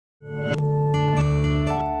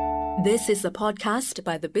This is a podcast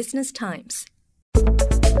by the Business Times.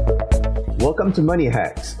 Welcome to Money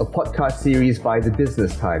Hacks, a podcast series by the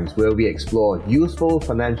Business Times where we explore useful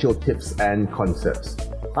financial tips and concepts.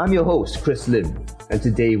 I'm your host, Chris Lim, and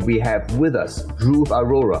today we have with us Dhruv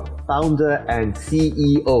Arora, founder and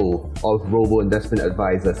CEO of Robo Investment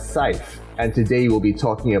Advisor Syfe. And today we'll be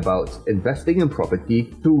talking about investing in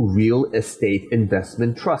property through real estate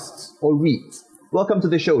investment trusts, or REITs. Welcome to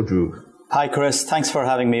the show, Dhruv. Hi, Chris. Thanks for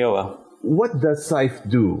having me over. What does Syfe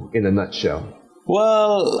do in a nutshell?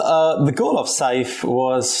 Well, the goal of Syfe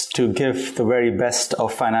was to give the very best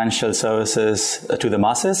of financial services to the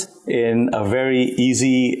masses in a very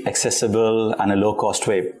easy, accessible, and a low-cost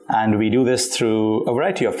way. And we do this through a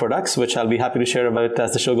variety of products, which I'll be happy to share about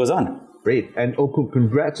as the show goes on. Great. And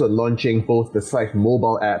congrats on launching both the Syfe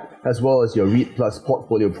mobile app as well as your REIT Plus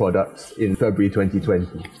portfolio products in February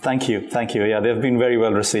 2020. Thank you. Yeah, they've been very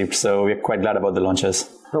well received, so we're quite glad about the launches.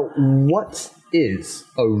 Now, what is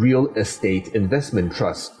a real estate investment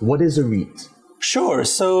trust? What is a REIT? Sure.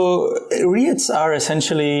 So REITs are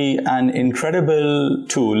essentially an incredible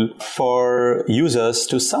tool for users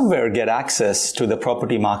to somewhere get access to the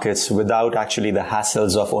property markets without actually the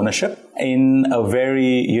hassles of ownership in a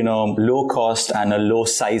very, low cost and a low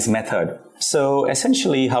size method. So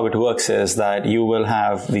essentially how it works is that you will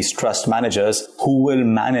have these trust managers who will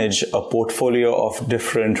manage a portfolio of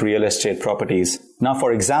different real estate properties. Now,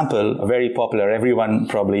 for example, very popular, everyone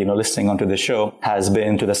probably, listening onto the show has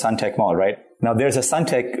been to the Suntec Mall, right? Now, there's a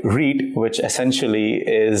Suntec REIT, which essentially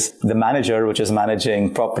is the manager, which is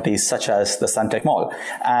managing properties such as the Suntec Mall.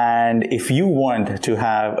 And if you want to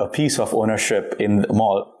have a piece of ownership in the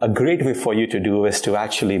mall, a great way for you to do is to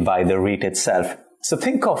actually buy the REIT itself. So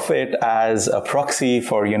think of it as a proxy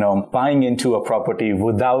for, buying into a property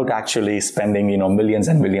without actually spending, millions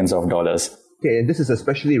and millions of dollars. Okay, and this is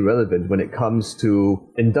especially relevant when it comes to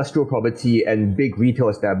industrial property and big retail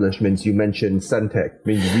establishments. You mentioned Suntec. I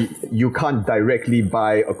mean, you can't directly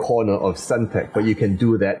buy a corner of Suntec, but you can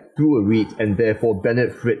do that through a REIT and therefore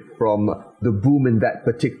benefit from the boom in that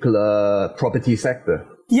particular property sector.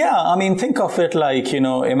 Yeah, I mean, think of it like,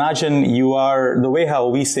 imagine you are, the way how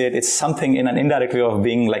we say it, it's something in an indirect way of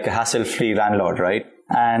being like a hassle-free landlord, right?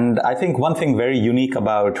 And I think one thing very unique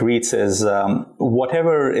about REITs is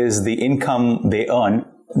whatever is the income they earn,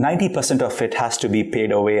 90% of it has to be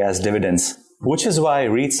paid away as dividends, which is why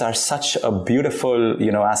REITs are such a beautiful,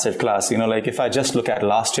 asset class. Like if I just look at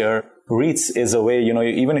last year, REITs is a way,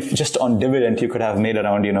 even if just on dividend, you could have made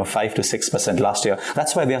around, 5 to 6% last year.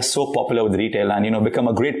 That's why they are so popular with retail and, become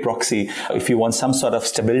a great proxy if you want some sort of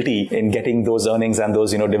stability in getting those earnings and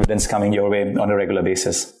those, dividends coming your way on a regular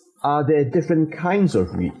basis. Are there different kinds of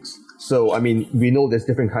REITs? So, we know there's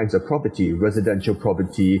different kinds of property, residential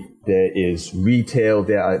property, there is retail,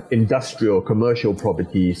 there are industrial, commercial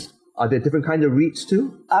properties. Are there different kinds of REITs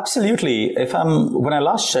too? Absolutely. When I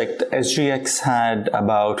last checked, SGX had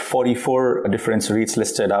about 44 different REITs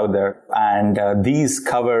listed out there. And these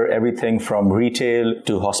cover everything from retail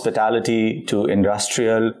to hospitality to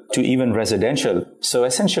industrial to even residential. So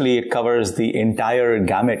essentially it covers the entire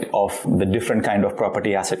gamut of the different kind of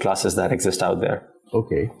property asset classes that exist out there.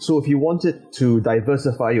 Okay. So if you wanted to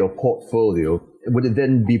diversify your portfolio, would it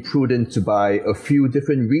then be prudent to buy a few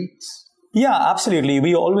different REITs? Yeah, absolutely.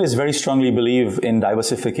 We always very strongly believe in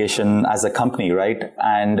diversification as a company, right?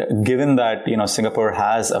 And given that, Singapore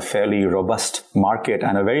has a fairly robust market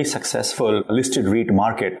and a very successful listed REIT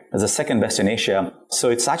market as the second best in Asia. So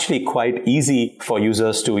it's actually quite easy for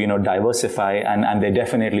users to, diversify and they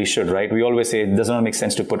definitely should, right? We always say it does not make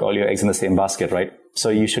sense to put all your eggs in the same basket, right? So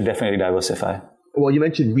you should definitely diversify. Well, you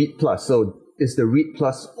mentioned REIT Plus. So is the REIT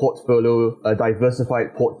Plus portfolio a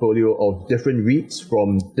diversified portfolio of different REITs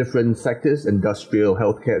from different sectors, industrial,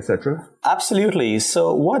 healthcare, etc.? Absolutely.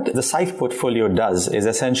 So what the Syfe portfolio does is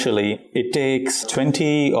essentially it takes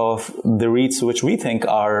 20 of the REITs which we think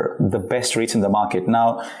are the best REITs in the market.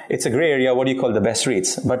 Now, it's a gray area. What do you call the best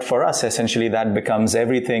REITs? But for us, essentially, that becomes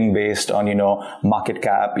everything based on, market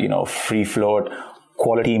cap, free float,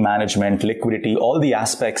 quality management, liquidity, all the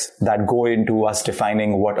aspects that go into us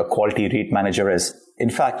defining what a quality REIT manager is. In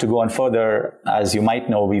fact, to go on further, as you might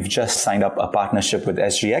know, we've just signed up a partnership with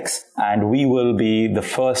SGX, and we will be the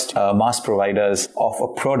first mass providers of a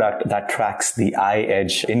product that tracks the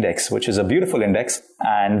iEdge index, which is a beautiful index.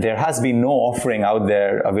 And there has been no offering out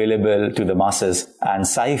there available to the masses. And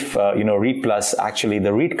Syfe, REIT Plus, actually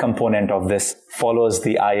the REIT component of this follows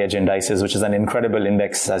the iEdge indices, which is an incredible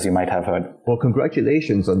index, as you might have heard. Well,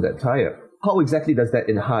 congratulations on that tie-up. How exactly does that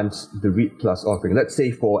enhance the REIT Plus offering? Let's say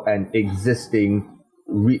for an existing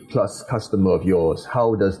REIT Plus customer of yours,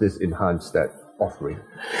 how does this enhance that offering?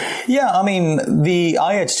 Yeah, I mean, the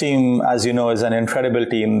IH team, as you know, is an incredible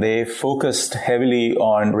team. They focused heavily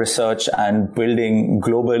on research and building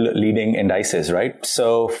global leading indices, right?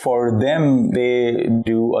 So for them, they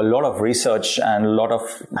do a lot of research and a lot of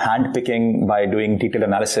handpicking by doing detailed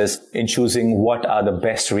analysis in choosing what are the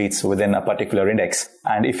best REITs within a particular index.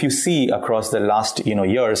 And if you see across the last,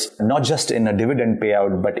 years, not just in a dividend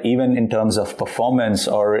payout, but even in terms of performance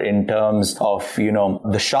or in terms of,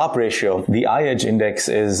 the Sharpe ratio, the IH index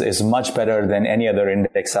is much better than any other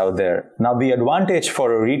index out there. Now, the advantage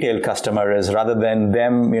for a retail customer is rather than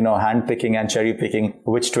them, handpicking and cherry picking,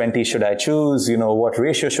 which 20 should I choose? What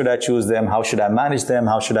ratio should I choose them? How should I manage them?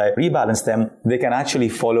 How should I rebalance them? They can actually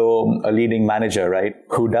follow a leading manager, right?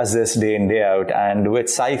 Who does this day in, day out. And with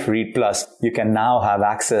Saif REIT Plus, you can now have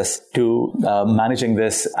access to managing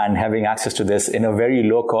this and having access to this in a very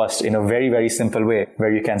low cost, in a very, very simple way,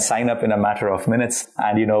 where you can sign up in a matter of minutes.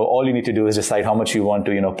 And, all you need to do is decide how much you want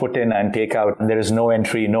to, put in and take out. And there is no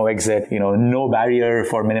entry, no exit, no barrier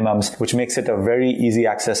for minimums, which makes it a very easy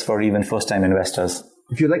access for even first-time investors.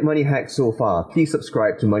 If you like Money Hacks so far, please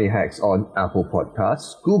subscribe to Money Hacks on Apple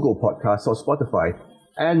Podcasts, Google Podcasts, or Spotify,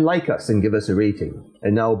 and like us and give us a rating.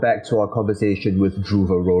 And now back to our conversation with Dhruv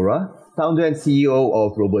Arora, founder and CEO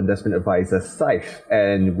of robo-investment advisor Saif,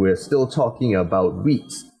 and we're still talking about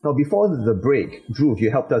REITs. Now, before the break, Dhruv, you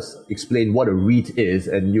helped us explain what a REIT is,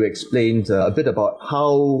 and you explained a bit about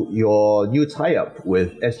how your new tie-up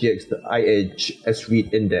with SGX, the IH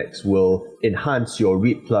S-REIT Index, will enhance your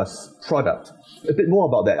REIT Plus product. A bit more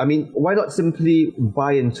about that. I mean, why not simply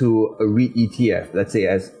buy into a REIT ETF, let's say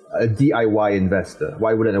as a DIY investor?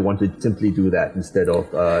 Why wouldn't I want to simply do that instead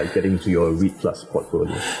of getting into your REIT Plus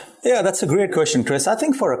portfolio? Yeah, that's a great question, Chris. I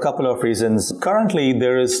think for a couple of reasons. Currently,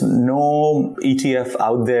 there is no ETF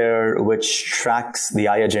out there which tracks the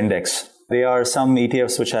IH index. There are some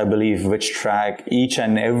ETFs which I believe which track each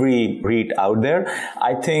and every REIT out there.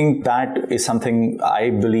 I think that is something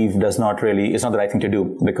I believe is not the right thing to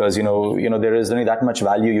do, because there is only that much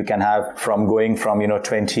value you can have from going from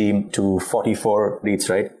 20 to 44 REITs,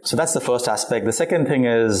 right? So that's the first aspect. The second thing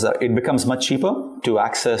is it becomes much cheaper to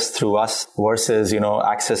access through us versus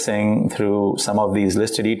accessing through some of these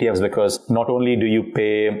listed ETFs, because not only do you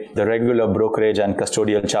pay the regular brokerage and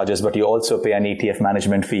custodial charges, but you also pay an ETF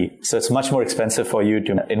management fee. So it's much more expensive for you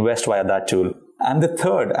to invest via that tool. And the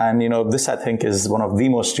third, and this I think is one of the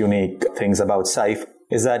most unique things about Saif,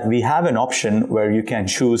 is that we have an option where you can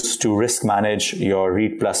choose to risk manage your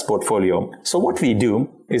REIT Plus portfolio. So what we do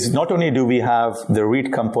is not only do we have the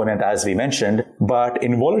REIT component, as we mentioned, but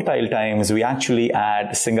in volatile times, we actually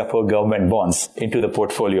add Singapore government bonds into the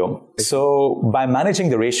portfolio. So by managing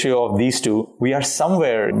the ratio of these two, we are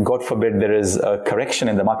somewhere, God forbid there is a correction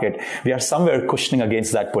in the market, we are somewhere cushioning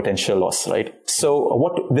against that potential loss, right? So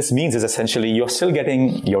what this means is essentially you're still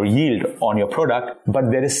getting your yield on your product, but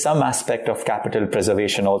there is some aspect of capital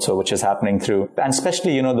preservation also, which is happening through. And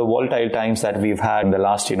especially, the volatile times that we've had in the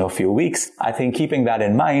last, few weeks, I think keeping that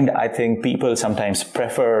in mind, I think people sometimes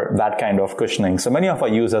prefer that kind of cushioning. So many of our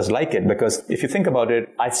users like it, because if you think about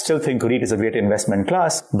it, I still think REIT is a great investment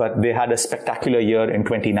class, but they had a spectacular year in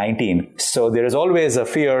 2019. So there is always a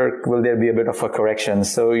fear, will there be a bit of a correction?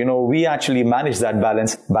 So, we actually manage that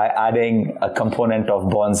balance by adding a component of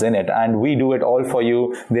bonds in it. And we do it all for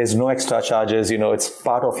you. There's no extra charges. It's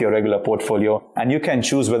part of your regular portfolio. And you can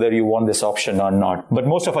choose whether you want this option or not. But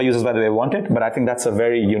most of our users, by the way, want it. But I think that's a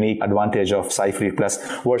very unique advantage of Saif REIT Plus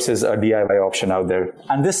versus a DIY option out there.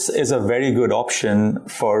 And this is a very good option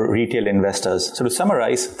for retail investors. So to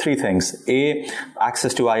summarize, three things. A,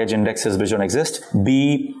 access to IH indexes which don't exist.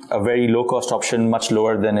 B, a very low cost option, much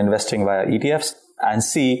lower than investing via ETFs. And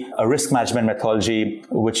C, a risk management methodology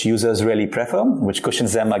which users really prefer, which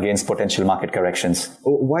cushions them against potential market corrections.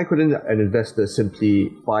 Why couldn't an investor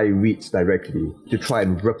simply buy REITs directly to try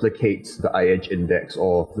and replicate the IH index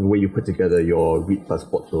or the way you put together your REIT Plus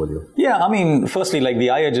portfolio? Yeah, firstly, the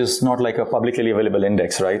IH is not like a publicly available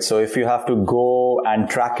index, right? So if you have to go and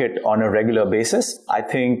track it on a regular basis, I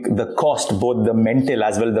think the cost, both the mental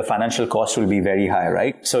as well as the financial cost, will be very high,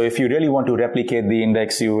 right? So if you really want to replicate the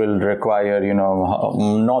index, you will require,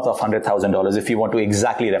 north of $100,000 if you want to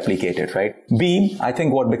exactly replicate it, right? B, I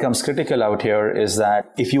think what becomes critical out here is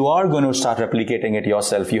that if you are going to start replicating it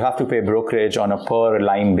yourself, you have to pay brokerage on a per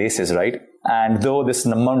line basis, right? And though this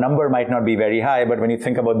number might not be very high, but when you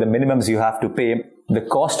think about the minimums you have to pay, the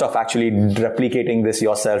cost of actually replicating this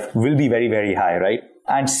yourself will be very, very high, right?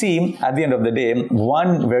 And C, at the end of the day,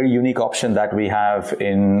 one very unique option that we have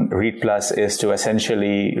in REIT Plus is to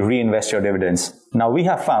essentially reinvest your dividends. Now, we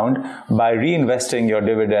have found by reinvesting your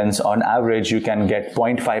dividends, on average, you can get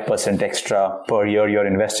 0.5% extra per year you're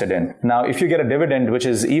invested in. Now, if you get a dividend which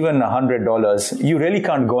is even $100, you really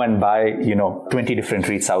can't go and buy, 20 different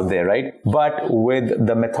REITs out there, right? But with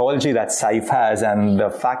the methodology that SAIF has and the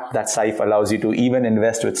fact that SAIF allows you to even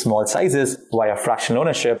invest with small sizes via fractional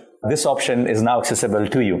ownership, this option is now accessible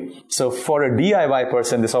to you. So for a DIY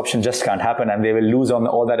person, this option just can't happen, and they will lose on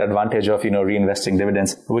all that advantage of, reinvesting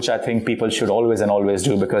dividends, which I think people should always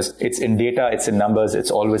do, because it's in data, it's in numbers,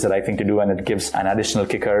 it's always the right thing to do, and it gives an additional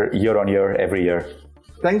kicker year on year, every year.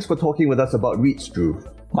 Thanks for talking with us about REITs, Dhruv.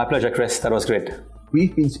 My pleasure, Chris. That was great.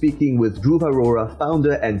 We've been speaking with Dhruv Arora,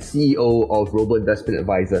 founder and CEO of robo-investment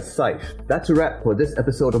advisor SAIF. That's a wrap for this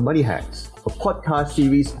episode of Money Hacks, a podcast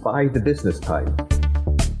series by The Business Times.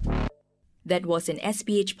 That was an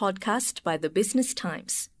SPH podcast by The Business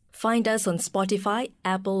Times. Find us on Spotify,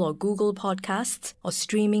 Apple or Google Podcasts, or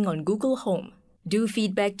streaming on Google Home. Do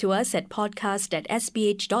feedback to us at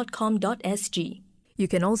podcast@sph.com.sg. You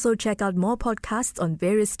can also check out more podcasts on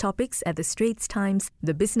various topics at The Straits Times,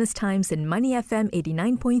 The Business Times and Money FM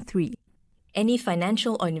 89.3. Any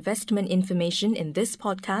financial or investment information in this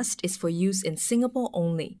podcast is for use in Singapore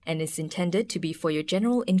only and is intended to be for your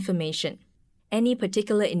general information. Any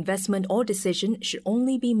particular investment or decision should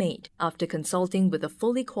only be made after consulting with a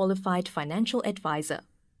fully qualified financial advisor.